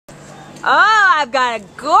Oh, I've got a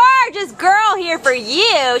gorgeous girl here for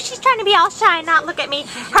you. She's trying to be all shy, not look at me.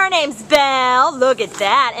 Her name's Belle. Look at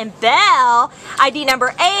that. And Belle, ID number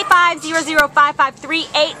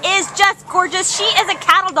A5005538, is just gorgeous. She is a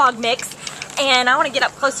cattle dog mix. And I want to get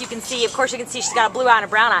up close so you can see. Of course, you can see she's got a blue eye and a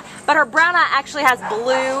brown eye. But her brown eye actually has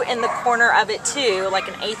blue in the corner of it too, like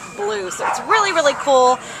an 8th blue. So it's really, really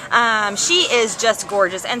cool. She is just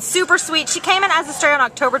gorgeous and super sweet. She came in as a stray on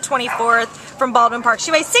October 24th from Baldwin Park.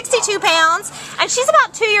 She weighs 62 pounds and she's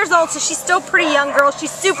about 2 years old, so she's still a pretty young girl.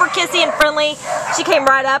 She's super kissy and friendly. She came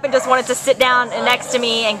right up and just wanted to sit down next to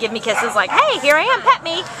me and give me kisses like, hey, here I am, pet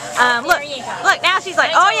me. Look, now she's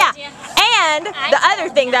like, oh yeah. And the other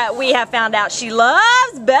thing that we have found out, she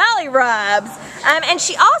loves belly rubs. And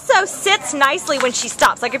she also sits nicely when she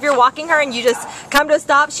stops. Like if you're walking her and you just come to a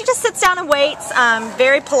stop, she just sits down and waits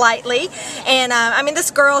very politely. And I mean, this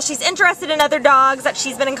girl, she's interested in other dogs that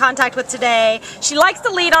she's been in contact with today. She likes to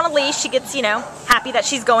lead on a leash. She gets, you know, happy that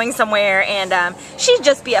she's going somewhere. And she'd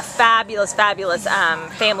just be a fabulous, fabulous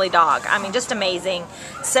family dog. I mean, just amazing.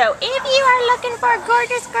 So if you are looking for a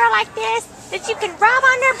gorgeous girl like this, that you can rub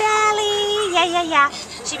on her belly. Yeah.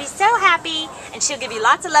 She'll be so happy, and she'll give you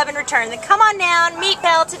lots of love in return. Then come on down, meet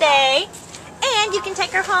Belle today, and you can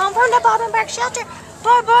take her home from the Baldwin Park shelter.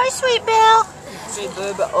 Bye-bye, sweet Belle. Say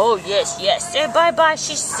bye-bye. Oh, yes. Say bye-bye.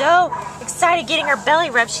 She's so excited getting her belly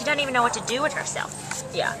rubbed, she doesn't even know what to do with herself.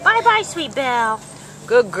 Yeah. Bye-bye, sweet Belle.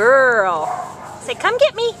 Good girl. Say, come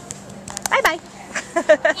get me. Bye-bye.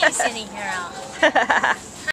 You silly girl.